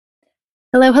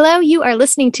Hello, hello. You are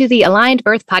listening to the Aligned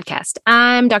Birth Podcast.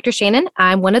 I'm Dr. Shannon.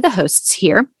 I'm one of the hosts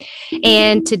here.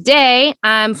 And today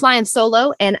I'm flying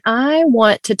solo and I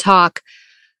want to talk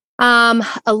a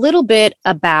little bit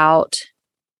about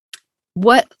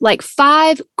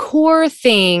five core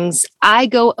things I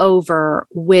go over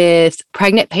with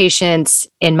pregnant patients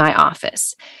in my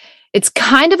office. It's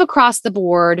kind of across the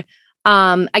board.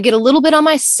 I get a little bit on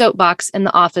my soapbox in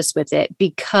the office with it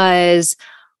because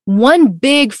one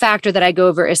big factor that I go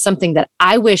over is something that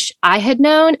I wish I had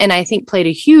known, and I think played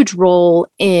a huge role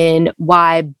in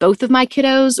why both of my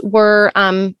kiddos were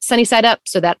sunny side up,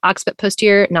 so that occiput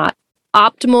posterior, not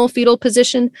optimal fetal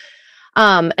position.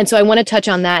 And so I want to touch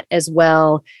on that as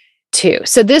well, too.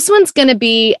 So this one's going to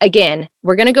be, again,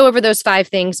 we're going to go over those five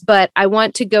things, but I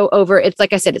want to go over, it's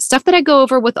like I said, it's stuff that I go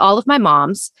over with all of my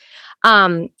moms.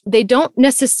 They don't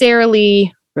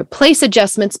necessarily replace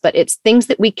adjustments, but it's things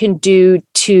that we can do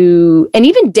to, and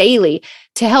even daily,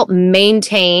 to help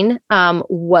maintain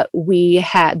what we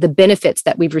had, the benefits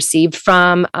that we've received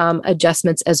from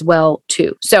adjustments as well,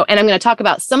 too. So, and I'm going to talk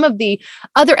about some of the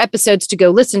other episodes to go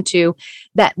listen to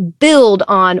that build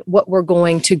on what we're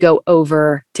going to go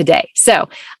over today. So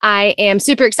I am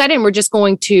super excited, and we're just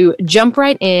going to jump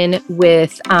right in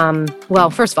with,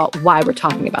 first of all, why we're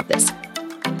talking about this.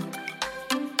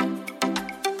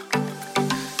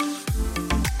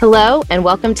 Hello, and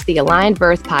welcome to the Aligned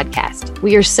Birth Podcast.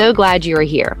 We are so glad you are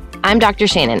here. I'm Dr.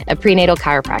 Shannon, a prenatal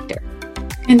chiropractor.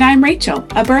 And I'm Rachel,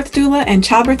 a birth doula and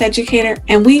childbirth educator,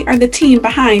 and we are the team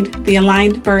behind the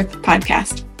Aligned Birth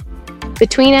Podcast.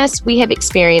 Between us, we have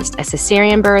experienced a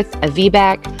cesarean birth, a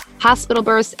VBAC, hospital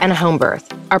births, and a home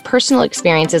birth. Our personal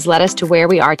experiences led us to where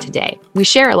we are today. We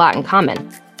share a lot in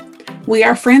common. We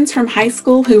are friends from high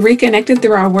school who reconnected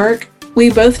through our work. We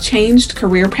both changed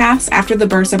career paths after the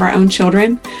births of our own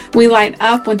children. We light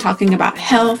up when talking about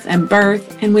health and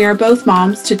birth, and we are both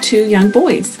moms to two young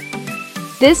boys.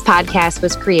 This podcast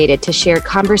was created to share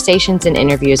conversations and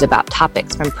interviews about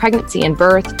topics from pregnancy and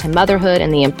birth to motherhood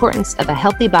and the importance of a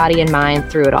healthy body and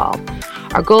mind through it all.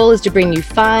 Our goal is to bring you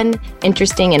fun,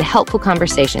 interesting, and helpful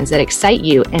conversations that excite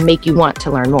you and make you want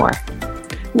to learn more.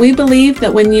 We believe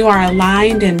that when you are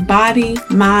aligned in body,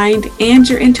 mind, and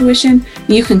your intuition,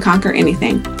 you can conquer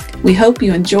anything. We hope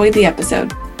you enjoy the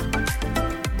episode.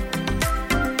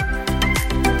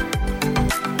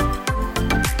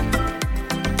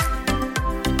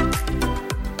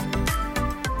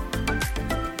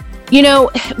 You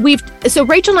know, so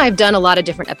Rachel and I have done a lot of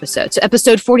different episodes. So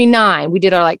episode 49, we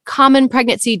did our common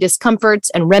pregnancy discomforts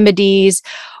and remedies.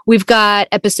 We've got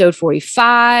episode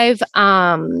 45,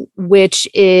 which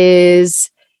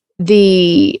is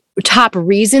the top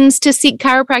reasons to seek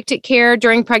chiropractic care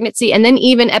during pregnancy. And then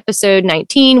even episode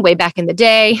 19, way back in the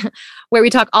day, where we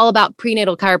talk all about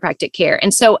prenatal chiropractic care.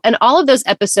 And so in all of those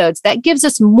episodes, that gives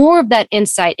us more of that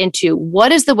insight into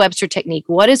what is the Webster technique,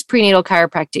 what is prenatal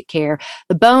chiropractic care,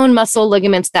 the bone, muscle,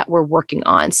 ligaments that we're working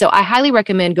on. So I highly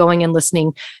recommend going and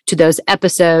listening to those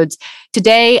episodes.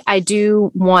 Today, I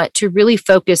do want to really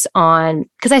focus on,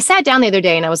 because I sat down the other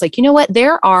day and I was like, you know what?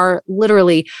 There are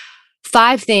literally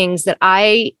 5 things that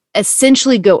I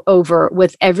essentially go over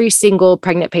with every single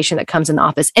pregnant patient that comes in the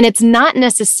office. And it's not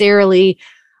necessarily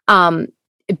I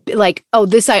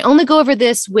only go over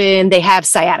this when they have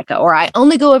sciatica, or I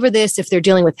only go over this if they're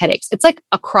dealing with headaches. It's like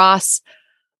across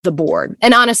the board.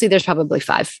 And honestly, there's probably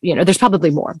 5, there's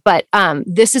probably more, but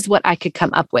this is what I could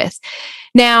come up with.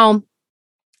 Now,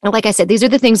 like I said, these are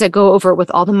the things that go over with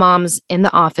all the moms in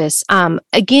the office.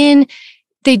 Again,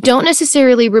 they don't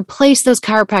necessarily replace those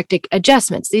chiropractic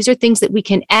adjustments. These are things that we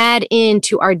can add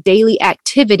into our daily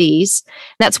activities.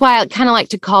 That's why I kind of like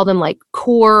to call them 5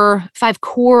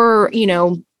 core,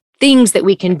 things that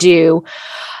we can do,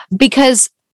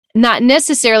 because not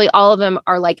necessarily all of them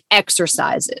are like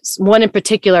exercises. One in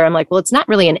particular, I'm like, well, it's not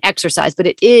really an exercise, but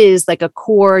it is like a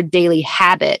core daily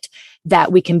habit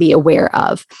that we can be aware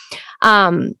of.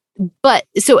 But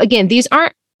so again, these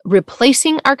aren't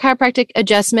replacing our chiropractic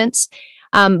adjustments.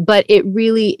 But it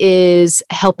really is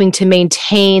helping to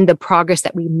maintain the progress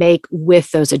that we make with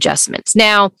those adjustments.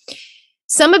 Now,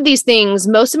 some of these things,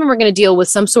 most of them are going to deal with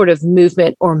some sort of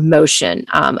movement or motion.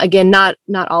 Again, not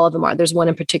all of them are. There's one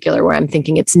in particular where I'm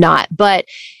thinking it's not. But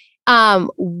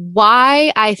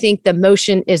why I think the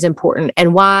motion is important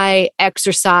and why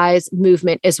exercise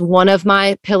movement is one of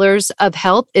my pillars of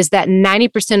health is that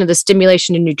 90% of the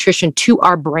stimulation and nutrition to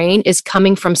our brain is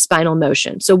coming from spinal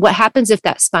motion. So what happens if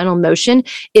that spinal motion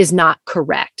is not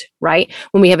correct, right?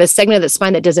 When we have a segment of the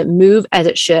spine that doesn't move as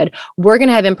it should, we're going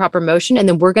to have improper motion, and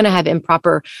then we're going to have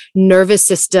improper nervous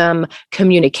system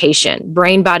communication,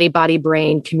 brain, body,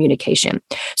 brain communication.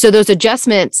 So those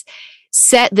adjustments,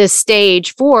 set the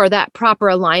stage for that proper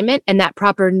alignment and that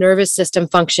proper nervous system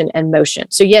function and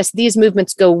motion. So yes, these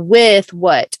movements go with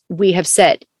what we have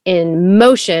set in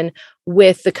motion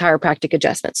with the chiropractic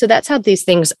adjustment. So that's how these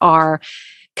things are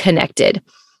connected.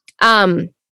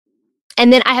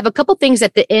 And then I have a couple things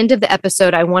at the end of the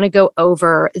episode I want to go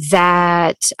over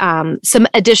that some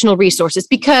additional resources,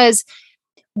 because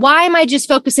why am I just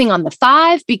focusing on the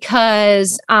 5?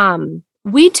 Because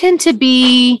we tend to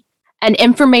be an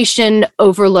information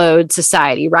overload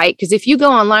society, right? Because if you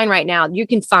go online right now, you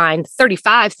can find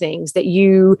 35 things that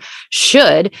you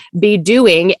should be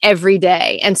doing every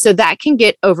day. And so that can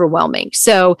get overwhelming.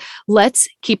 So let's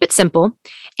keep it simple.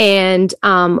 And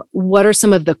what are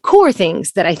some of the core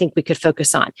things that I think we could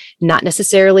focus on? Not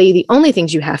necessarily the only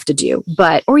things you have to do,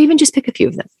 or even just pick a few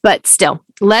of them. But still,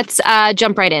 let's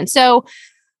jump right in. So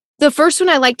the first one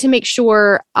I like to make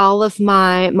sure all of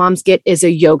my moms get is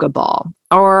a yoga ball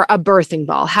or a birthing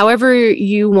ball, however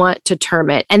you want to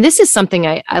term it. And this is something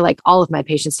I like all of my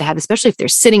patients to have, especially if they're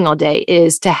sitting all day,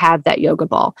 is to have that yoga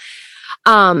ball.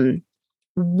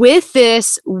 With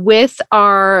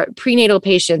our prenatal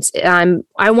patients,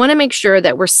 I want to make sure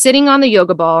that we're sitting on the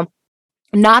yoga ball,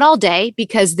 not all day,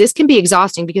 because this can be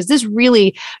exhausting, because this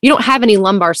really, you don't have any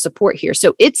lumbar support here.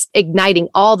 So it's igniting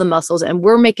all the muscles and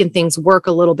we're making things work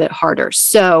a little bit harder.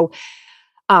 So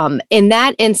in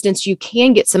that instance, you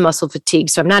can get some muscle fatigue.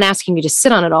 So I'm not asking you to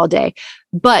sit on it all day,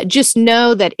 but just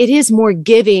know that it is more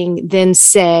giving than,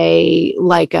 say,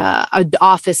 like a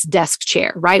office desk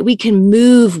chair, right? We can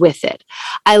move with it.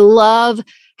 I love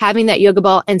having that yoga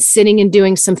ball and sitting and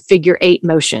doing some figure 8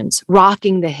 motions,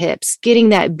 rocking the hips, getting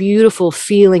that beautiful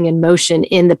feeling and motion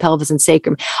in the pelvis and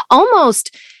sacrum,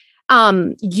 almost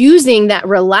using that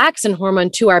relaxin hormone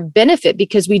to our benefit,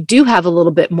 because we do have a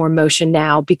little bit more motion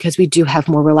now because we do have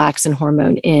more relaxin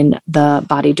hormone in the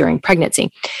body during pregnancy.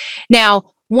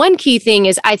 Now, one key thing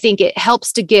is I think it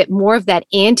helps to get more of that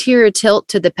anterior tilt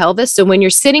to the pelvis. So when you're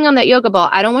sitting on that yoga ball,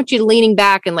 I don't want you leaning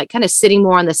back and like kind of sitting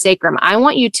more on the sacrum. I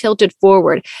want you tilted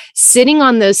forward, sitting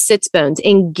on those sits bones,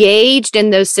 engaged in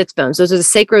those sits bones. Those are the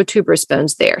sacrotuberous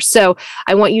bones there. So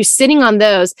I want you sitting on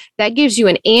those. That gives you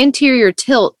an anterior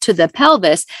tilt to the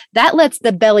pelvis. That lets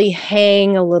the belly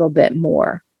hang a little bit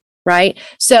more. Right?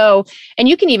 So, and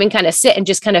you can even kind of sit and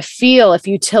just kind of feel, if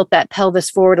you tilt that pelvis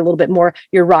forward a little bit more,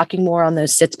 you're rocking more on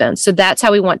those sits bones. So that's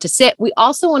how we want to sit. We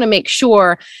also want to make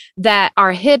sure that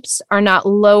our hips are not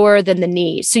lower than the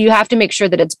knees. So you have to make sure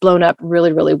that it's blown up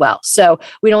really, really well. So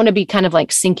we don't want to be kind of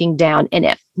like sinking down in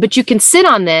it, but you can sit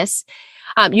on this.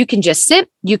 You can just sit,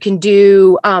 you can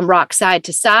do rock side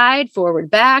to side,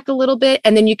 forward, back a little bit,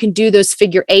 and then you can do those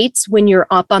figure 8s when you're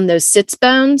up on those sits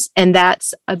bones, and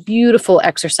that's a beautiful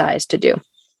exercise to do.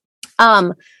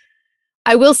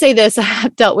 I will say this,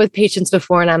 I've dealt with patients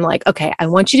before and I'm like, okay, I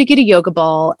want you to get a yoga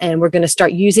ball and we're going to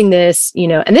start using this,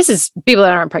 and this is people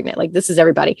that aren't pregnant, like this is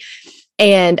everybody.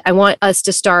 And I want us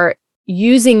to start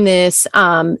using this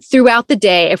throughout the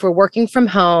day if we're working from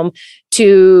home,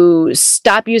 to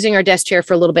stop using our desk chair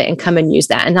for a little bit and come and use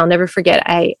that. And I'll never forget,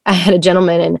 I had a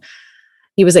gentleman and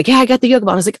he was like, yeah, I got the yoga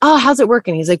ball. I was like, oh, how's it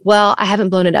working? He's like, well, I haven't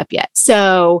blown it up yet.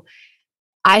 So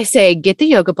I say, get the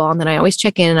yoga ball. And then I always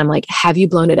check in and I'm like, have you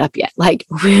blown it up yet? Like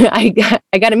I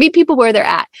got to meet people where they're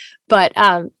at. But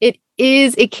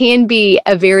it can be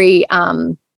a very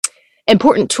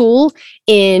important tool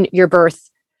in your birth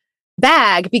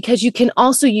bag, because you can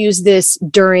also use this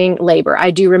during labor. I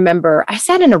do remember I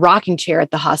sat in a rocking chair at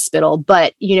the hospital,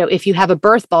 but if you have a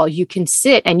birth ball, you can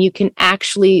sit and you can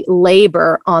actually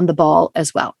labor on the ball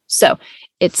as well. So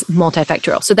it's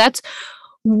multifactorial. So that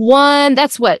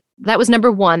was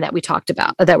number 1 that we're talking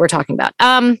about.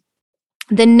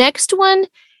 The next one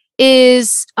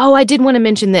is, I did want to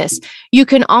mention this. You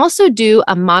can also do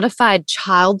a modified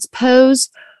child's pose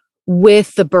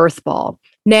with the birth ball.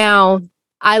 Now,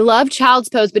 I love child's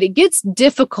pose, but it gets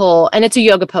difficult, and it's a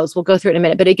yoga pose. We'll go through it in a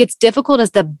minute, but it gets difficult as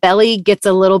the belly gets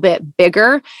a little bit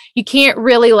bigger. You can't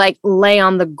really like lay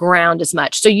on the ground as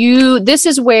much. So this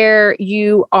is where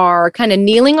you are kind of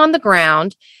kneeling on the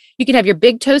ground. You can have your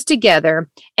big toes together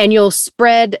and you'll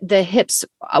spread the hips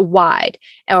wide,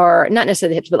 or not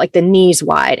necessarily the hips, but like the knees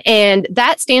wide. And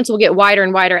that stance will get wider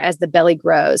and wider as the belly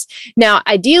grows. Now,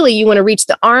 ideally, you want to reach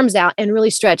the arms out and really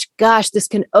stretch. Gosh, this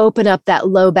can open up that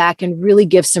low back and really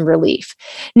give some relief.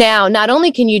 Now, not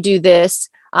only can you do this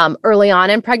early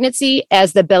on in pregnancy,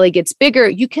 as the belly gets bigger,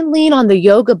 you can lean on the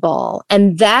yoga ball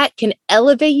and that can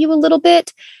elevate you a little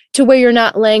bit to where you're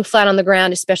not laying flat on the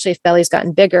ground, especially if belly's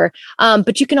gotten bigger.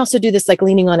 But you can also do this like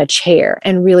leaning on a chair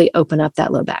and really open up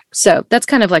that low back. So that's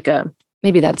kind of like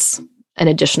maybe that's an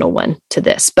additional one to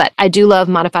this. But I do love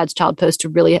modified child pose to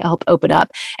really help open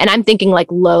up. And I'm thinking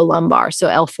like low lumbar. So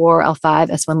L4, L5,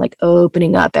 S1, like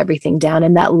opening up everything down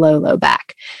in that low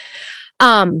back.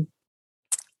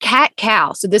 Cat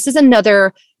cow. So this is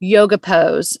another yoga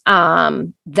pose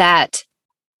that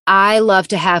I love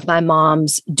to have my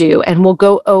moms do. And we'll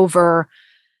go over.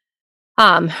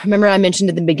 Remember I mentioned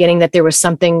at the beginning that there was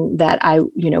something that I,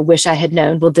 wish I had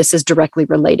known. Well, this is directly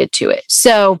related to it.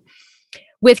 So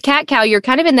with cat cow, you're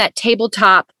kind of in that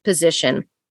tabletop position.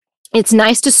 It's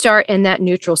nice to start in that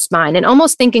neutral spine and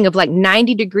almost thinking of like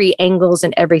 90-degree angles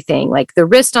and everything, like the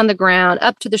wrist on the ground,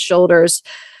 up to the shoulders,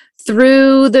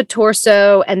 through the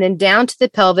torso, and then down to the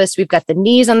pelvis. We've got the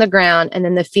knees on the ground and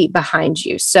then the feet behind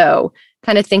you. So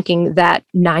kind of thinking that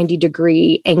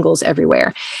 90-degree angles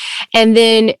everywhere. And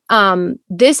then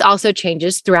this also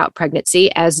changes throughout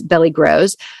pregnancy as belly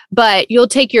grows, but you'll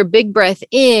take your big breath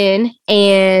in,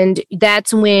 and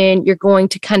that's when you're going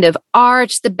to kind of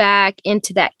arch the back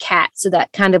into that cat. So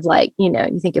that kind of like, you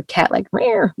think of cat like,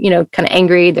 kind of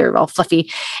angry, they're all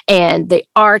fluffy, and they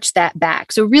arch that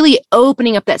back. So really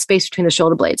opening up that space between the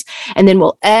shoulder blades. And then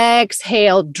we'll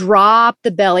exhale, drop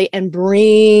the belly, and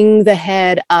bring the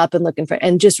head up and look in front,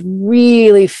 and just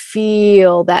really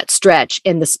feel that stretch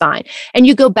in the spine. And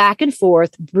you go back and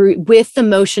forth with the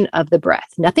motion of the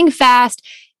breath. Nothing fast.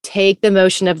 Take the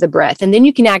motion of the breath. And then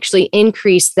you can actually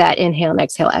increase that inhale and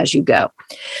exhale as you go.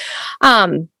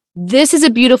 This is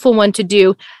a beautiful one to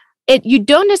do. You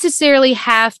don't necessarily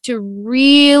have to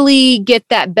really get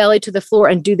that belly to the floor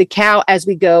and do the cow as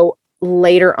we go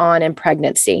later on in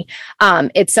pregnancy.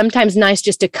 It's sometimes nice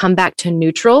just to come back to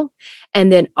neutral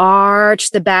and then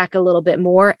arch the back a little bit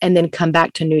more and then come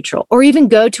back to neutral, or even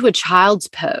go to a child's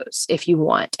pose if you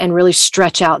want and really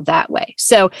stretch out that way.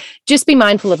 So just be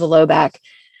mindful of the low back.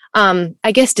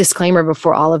 I guess disclaimer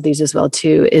before all of these as well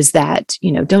too, is that,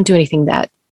 don't do anything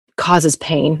that causes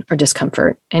pain or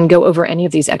discomfort, and go over any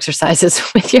of these exercises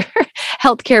with your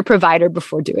healthcare provider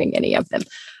before doing any of them.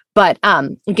 But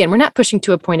again, we're not pushing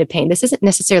to a point of pain. This isn't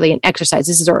necessarily an exercise.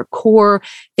 This is our core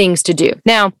things to do.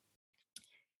 Now,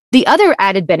 the other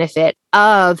added benefit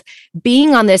of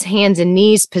being on this hands and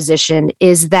knees position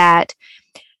is that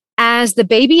as the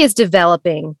baby is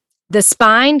developing, the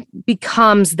spine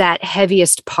becomes that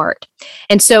heaviest part.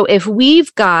 And so if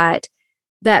we've got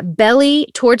that belly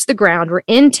towards the ground, we're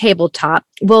in tabletop,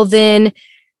 well, then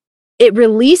it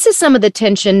releases some of the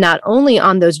tension, not only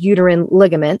on those uterine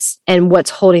ligaments and what's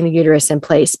holding the uterus in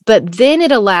place, but then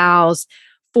it allows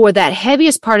for that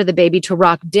heaviest part of the baby to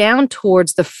rock down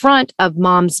towards the front of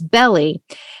mom's belly,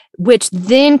 which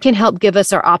then can help give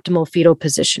us our optimal fetal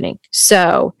positioning.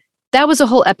 So that was a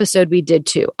whole episode we did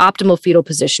too, optimal fetal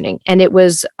positioning. And it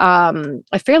was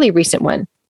a fairly recent one.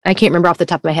 I can't remember off the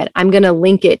top of my head. I'm going to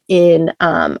link it in,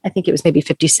 I think it was maybe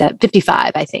 55,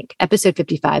 I think, episode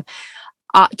 55.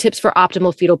 Tips for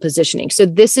optimal fetal positioning. So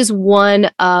this is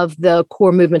one of the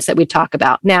core movements that we talk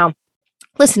about. Now,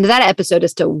 listen to that episode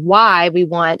as to why we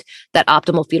want that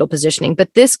optimal fetal positioning.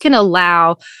 But this can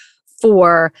allow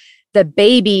for the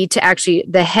baby to actually,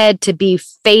 the head to be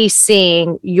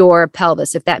facing your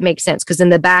pelvis, if that makes sense. Because then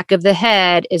the back of the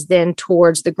head is then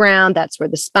towards the ground. That's where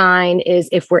the spine is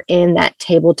if we're in that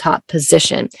tabletop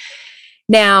position.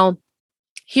 Now,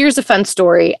 here's a fun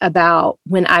story about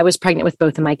when I was pregnant with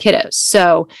both of my kiddos.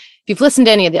 So if you've listened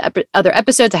to any of the other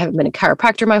episodes, I haven't been a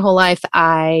chiropractor my whole life.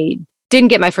 I didn't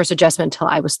get my first adjustment until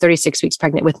I was 36 weeks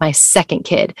pregnant with my second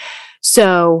kid.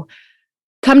 So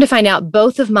come to find out,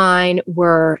 both of mine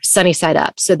were sunny side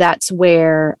up. So that's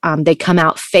where they come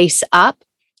out face up.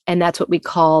 And that's what we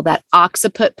call that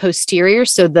occiput posterior.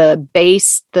 So the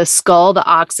base, the skull, the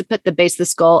occiput, the base of the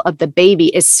skull of the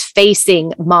baby is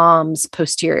facing mom's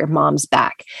posterior, mom's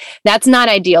back. That's not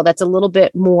ideal. That's a little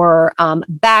bit more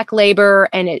back labor.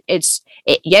 And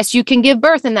yes, you can give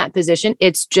birth in that position.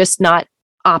 It's just not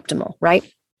optimal,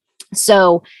 right?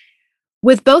 So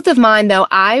with both of mine, though,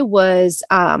 I was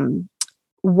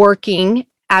working.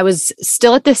 I was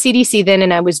still at the CDC then,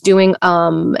 and I was doing,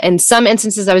 in some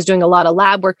instances, I was doing a lot of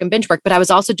lab work and bench work, but I was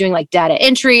also doing like data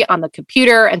entry on the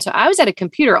computer. And so I was at a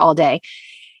computer all day,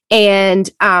 and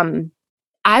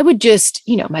I would just,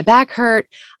 my back hurt.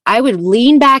 I would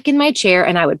lean back in my chair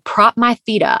and I would prop my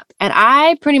feet up. And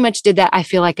I pretty much did that. I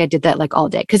feel like I did that like all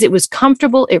day because it was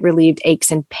comfortable. It relieved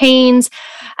aches and pains.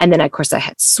 And then of course I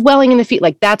had swelling in the feet.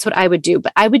 Like that's what I would do.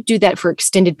 But I would do that for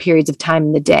extended periods of time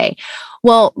in the day.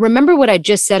 Well, remember what I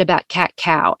just said about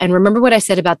cat-cow, and remember what I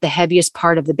said about the heaviest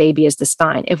part of the baby is the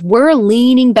spine. If we're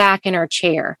leaning back in our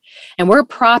chair and we're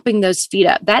propping those feet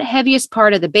up, that heaviest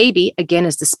part of the baby, again,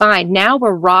 is the spine. Now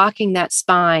we're rocking that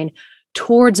spine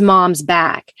towards mom's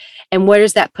back. And where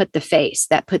does that put the face?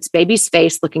 That puts baby's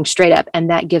face looking straight up, and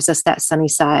that gives us that sunny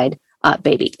side up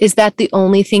baby. Is that the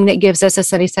only thing that gives us a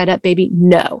sunny side up baby?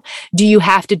 No. Do you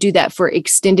have to do that for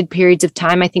extended periods of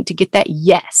time, I think, to get that?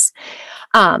 Yes.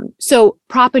 So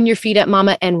propping your feet up,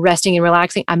 mama, and resting and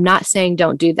relaxing. I'm not saying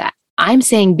don't do that. I'm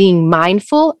saying being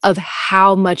mindful of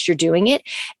how much you're doing it.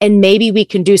 And maybe we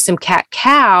can do some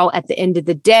cat-cow at the end of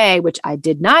the day, which I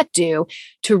did not do,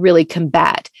 to really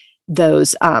combat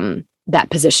those, that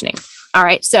positioning. All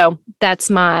right. So that's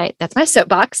my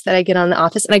soapbox that I get on the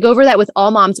office. And I go over that with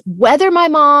all moms, whether my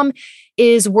mom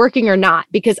is working or not,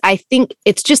 because I think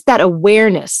it's just that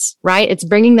awareness, right? It's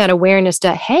bringing that awareness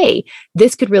to, hey,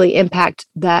 this could really impact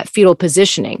that fetal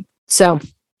positioning. So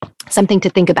something to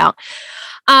think about.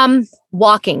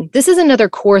 Walking. This is another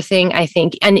core thing, I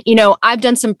think. And, I've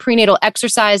done some prenatal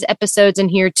exercise episodes in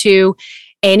here too,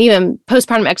 and even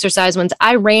postpartum exercise ones.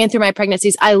 I ran through my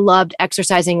pregnancies. I loved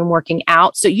exercising and working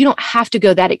out. So you don't have to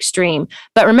go that extreme.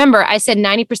 But remember, I said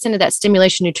 90% of that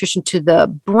stimulation nutrition to the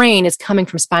brain is coming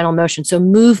from spinal motion. So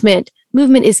movement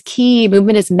is key.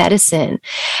 Movement is medicine.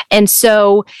 And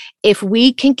so if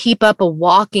we can keep up a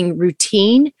walking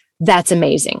routine, that's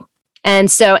amazing.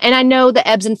 And I know the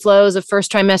ebbs and flows of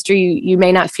first trimester, you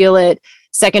may not feel it.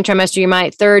 Second trimester, you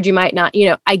might. Third, you might not.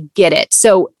 I get it.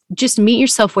 So just meet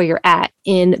yourself where you're at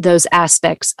in those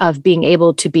aspects of being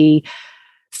able to be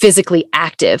physically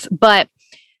active. But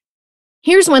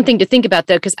here's one thing to think about,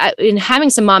 though, because in having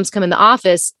some moms come in the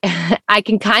office, I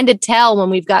can kind of tell when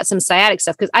we've got some sciatic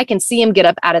stuff, because I can see them get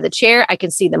up out of the chair. I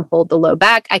can see them hold the low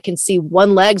back. I can see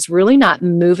one leg's really not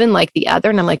moving like the other.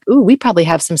 And I'm like, ooh, we probably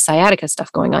have some sciatica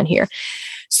stuff going on here.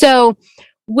 So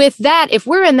with that, if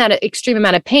we're in that extreme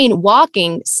amount of pain,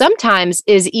 walking sometimes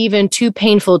is even too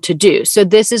painful to do. So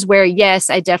this is where, yes,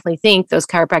 I definitely think those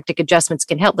chiropractic adjustments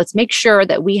can help. Let's make sure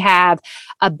that we have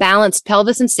a balanced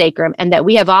pelvis and sacrum and that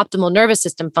we have optimal nervous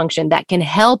system function that can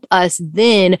help us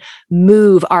then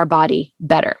move our body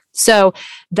better. So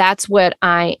that's what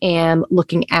I am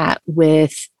looking at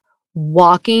with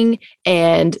walking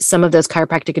and some of those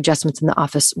chiropractic adjustments in the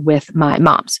office with my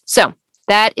moms. So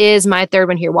that is my third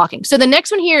one here, walking. So the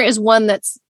next one here is one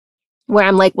that's where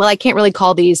I'm like, well, I can't really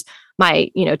call these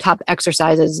my, top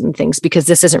exercises and things because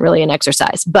this isn't really an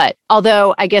exercise. But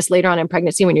although I guess later on in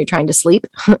pregnancy, when you're trying to sleep,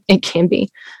 it can be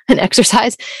an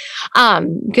exercise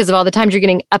because of all the times you're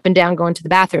getting up and down, going to the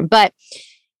bathroom. But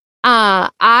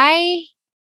I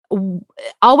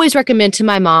always recommend to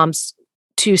my moms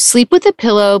to sleep with a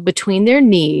pillow between their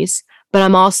knees. But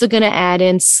I'm also going to add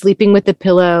in sleeping with the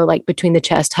pillow, like between the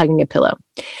chest, hugging a pillow.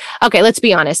 Okay, let's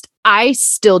be honest. I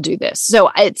still do this.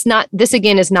 So this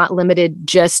again is not limited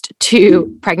just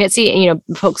to pregnancy. And,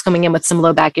 folks coming in with some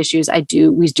low back issues,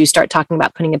 we do start talking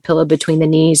about putting a pillow between the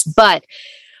knees. But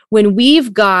when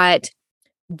we've got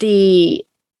the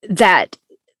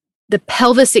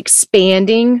pelvis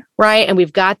expanding, right? And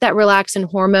we've got that relaxin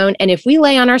hormone. And if we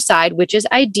lay on our side, which is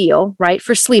ideal, right,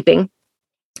 for sleeping,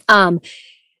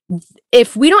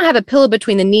 if we don't have a pillow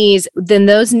between the knees, then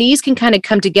those knees can kind of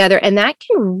come together and that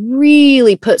can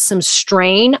really put some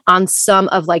strain on some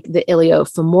of like the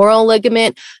iliofemoral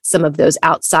ligament, some of those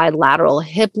outside lateral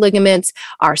hip ligaments,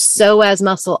 our psoas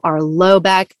muscle, our low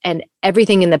back, and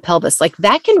everything in the pelvis. Like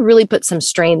that can really put some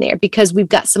strain there because we've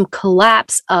got some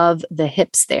collapse of the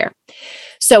hips there.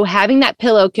 So having that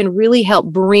pillow can really help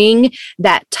bring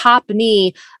that top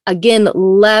knee again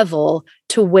level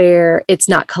to where it's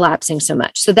not collapsing so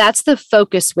much. So that's the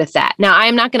focus with that. Now,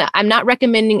 I'm not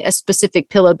recommending a specific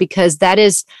pillow because that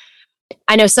is,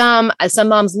 I know some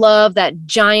moms love that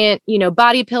giant,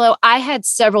 body pillow. I had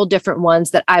several different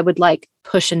ones that I would like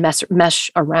push and mesh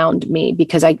around me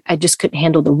because I just couldn't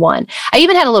handle the one. I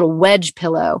even had a little wedge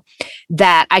pillow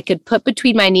that I could put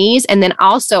between my knees. And then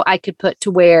also I could put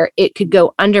to where it could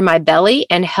go under my belly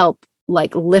and help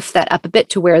like lift that up a bit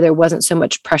to where there wasn't so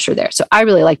much pressure there. So I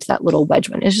really liked that little wedge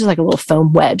one. It's just like a little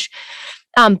foam wedge.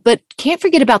 But can't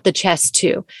forget about the chest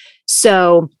too.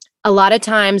 So a lot of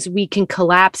times we can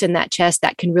collapse in that chest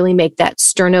that can really make that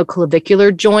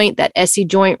sternoclavicular joint, that SC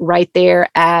joint right there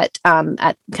at kind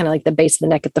of like the base of the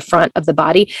neck at the front of the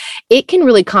body. It can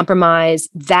really compromise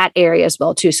that area as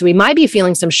well too. So we might be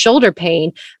feeling some shoulder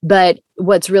pain, but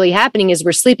what's really happening is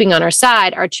we're sleeping on our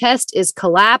side. Our chest is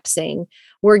collapsing.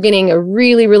 We're getting a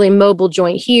really, really mobile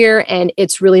joint here, and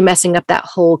it's really messing up that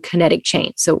whole kinetic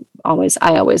chain. So I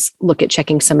always look at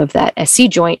checking some of that SC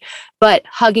joint, but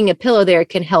hugging a pillow there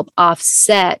can help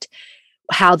offset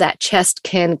how that chest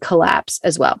can collapse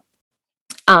as well.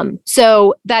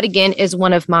 So that again is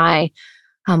one of my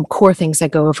core things I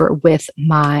go over with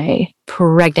my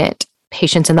pregnant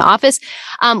patients in the office.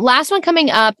 Last one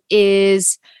coming up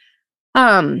is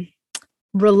Um,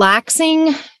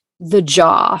 Relaxing the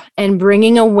jaw and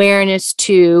bringing awareness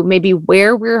to maybe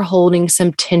where we're holding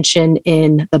some tension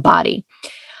in the body.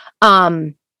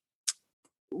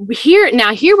 Here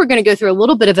we're going to go through a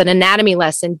little bit of an anatomy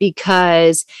lesson,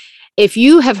 because if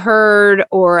you have heard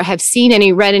or have seen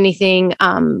read anything,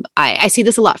 I see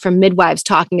this a lot from midwives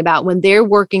talking about when they're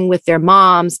working with their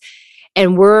moms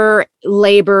and we're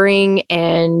laboring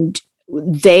and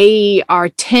they are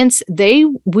tense,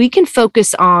 we can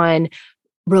focus on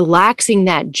relaxing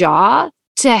that jaw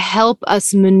to help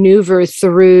us maneuver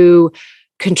through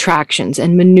contractions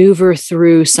and maneuver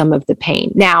through some of the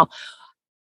pain. Now,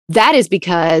 that is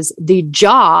because the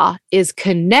jaw is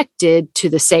connected to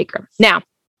the sacrum. Now,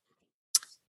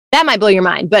 that might blow your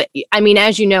mind, but I mean,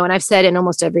 as you know, and I've said in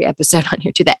almost every episode on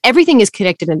here too, that everything is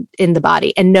connected in the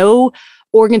body, and no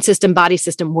organ system, body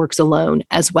system works alone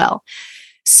as well.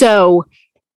 So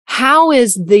how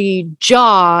is the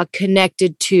jaw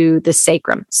connected to the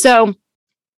sacrum? So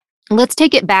let's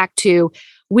take it back to,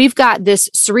 we've got this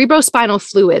cerebrospinal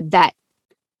fluid that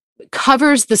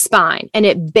covers the spine and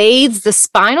it bathes the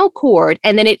spinal cord,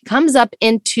 and then it comes up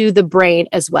into the brain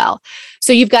as well.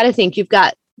 So you've got to think, you've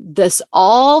got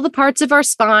all the parts of our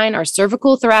spine, our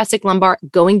cervical, thoracic, lumbar,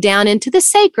 going down into the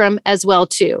sacrum as well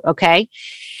too, okay?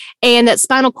 And that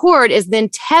spinal cord is then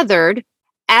tethered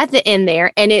at the end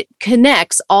there, and it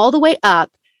connects all the way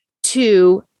up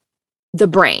to the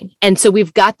brain. And so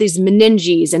we've got these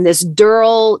meninges and this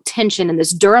dural tension and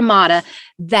this dura mater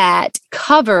that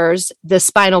covers the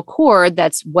spinal cord.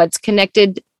 That's what's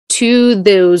connected to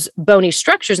those bony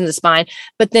structures in the spine,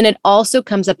 but then it also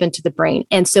comes up into the brain.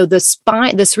 And so the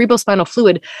cerebrospinal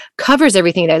fluid covers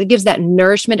everything there. It gives that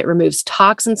nourishment. It removes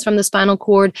toxins from the spinal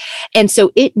cord. And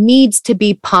so it needs to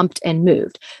be pumped and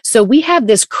moved. So we have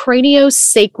this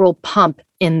craniosacral pump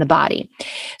in the body.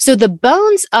 So the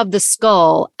bones of the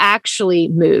skull actually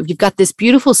move. You've got this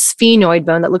beautiful sphenoid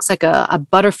bone that looks like a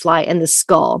butterfly in the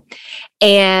skull.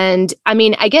 And I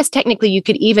mean, I guess technically you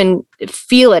could even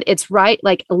feel it. It's right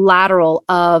like lateral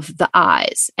of the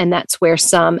eyes. And that's where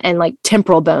and like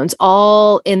temporal bones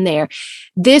all in there.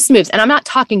 This moves. And I'm not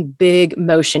talking big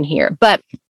motion here, but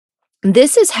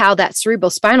this is how that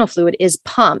cerebrospinal fluid is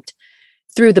pumped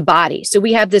through the body. So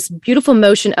we have this beautiful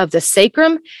motion of the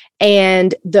sacrum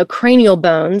and the cranial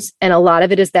bones, and a lot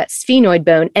of it is that sphenoid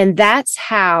bone. And that's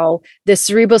how the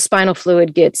cerebrospinal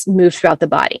fluid gets moved throughout the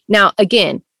body. Now,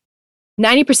 again,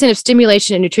 90% of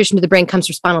stimulation and nutrition to the brain comes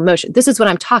from spinal motion. This is what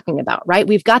I'm talking about, right?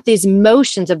 We've got these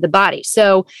motions of the body.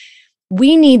 So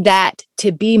we need that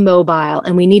to be mobile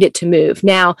and we need it to move.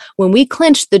 Now, when we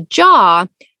clench the jaw,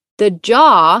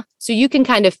 so you can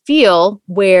kind of feel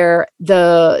where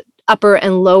the upper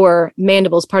and lower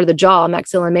mandibles, part of the jaw,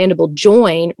 maxilla and mandible,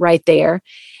 join right there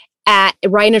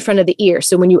right in front of the ear.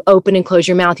 So when you open and close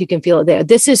your mouth, you can feel it there.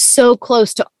 This is so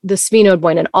close to the sphenoid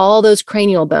bone and all those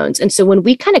cranial bones. And so when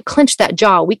we kind of clench that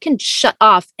jaw, we can shut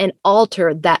off and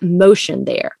alter that motion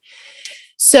there.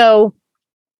 So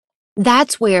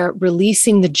that's where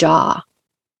releasing the jaw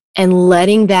and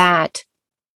letting that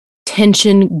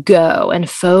tension go and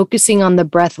focusing on the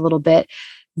breath a little bit,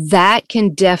 that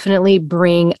can definitely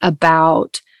bring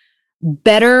about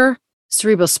better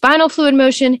cerebrospinal fluid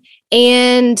motion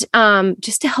and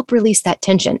just to help release that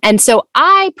tension. And so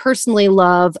I personally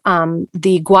love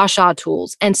the gua sha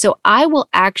tools. And so I will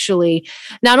actually,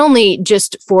 not only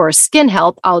just for skin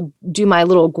health, I'll do my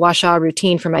little gua sha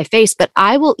routine for my face, but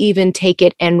I will even take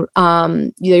it and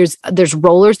there's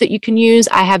rollers that you can use.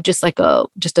 I have just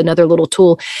another little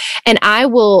tool. And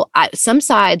some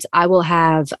sides I will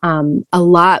have a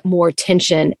lot more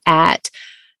tension at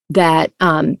that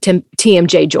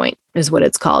TMJ joint is what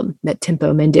it's called, that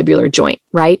temporomandibular joint,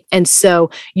 right? And so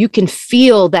you can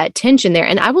feel that tension there.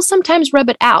 And I will sometimes rub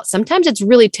it out. Sometimes it's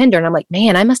really tender and I'm like,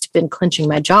 man, I must have been clenching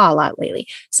my jaw a lot lately.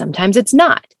 Sometimes it's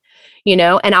not,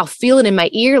 and I'll feel it in my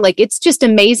ear. Like, it's just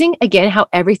amazing, again, how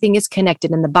everything is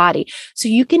connected in the body. So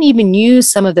you can even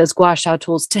use some of those gua sha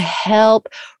tools to help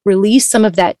release some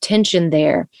of that tension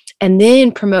there and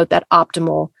then promote that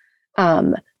optimal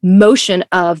motion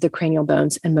of the cranial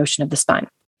bones and motion of the spine.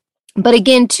 But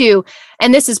again, too,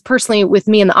 and this is personally with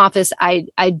me in the office,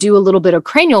 I do a little bit of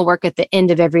cranial work at the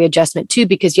end of every adjustment too,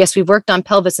 because yes, we've worked on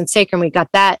pelvis and sacrum, we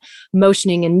got that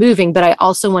motioning and moving, but I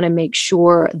also want to make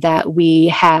sure that we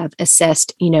have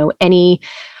assessed, any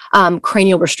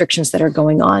cranial restrictions that are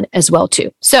going on as well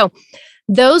too. So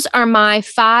those are my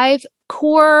 5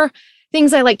 core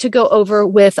things I like to go over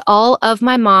with all of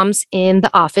my moms in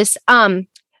the office.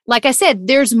 Like I said,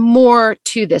 there's more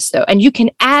to this though, and you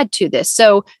can add to this.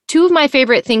 So 2 of my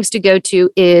favorite things to go to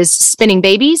is spinning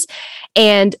babies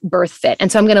and BirthFit.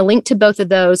 And so I'm going to link to both of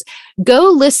those. Go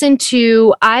listen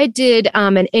to, I did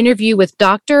an interview with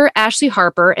Dr. Ashley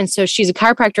Harper. And so she's a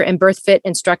chiropractor and BirthFit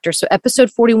instructor. So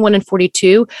episode 41 and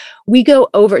 42,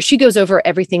 she goes over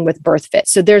everything with BirthFit.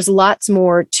 So there's lots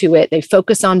more to it. They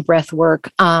focus on breath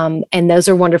work. And those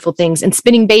are wonderful things. And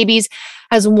Spinning Babies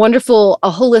has a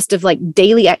whole list of like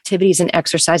daily activities and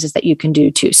exercises that you can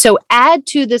do too. So add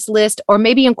to this list, or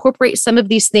maybe incorporate some of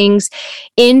these things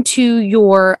into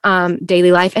your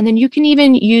daily life. And then you can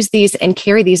even use these and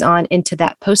carry these on into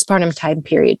that postpartum time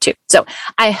period too. So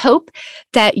I hope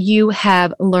that you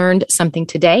have learned something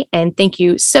today. And thank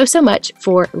you so, so much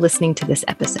for listening to this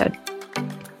episode.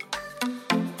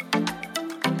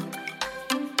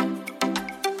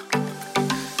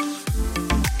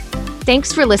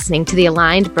 Thanks for listening to the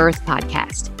Aligned Birth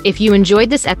Podcast. If you enjoyed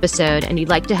this episode and you'd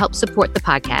like to help support the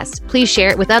podcast, please share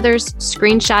it with others,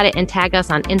 screenshot it and tag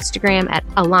us on Instagram at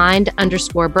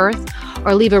aligned_birth,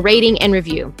 or leave a rating and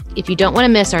review. If you don't want to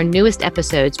miss our newest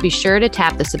episodes, be sure to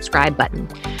tap the subscribe button.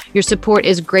 Your support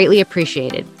is greatly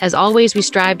appreciated. As always, we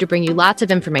strive to bring you lots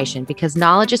of information because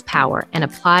knowledge is power and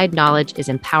applied knowledge is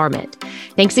empowerment.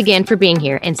 Thanks again for being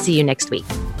here, and see you next week.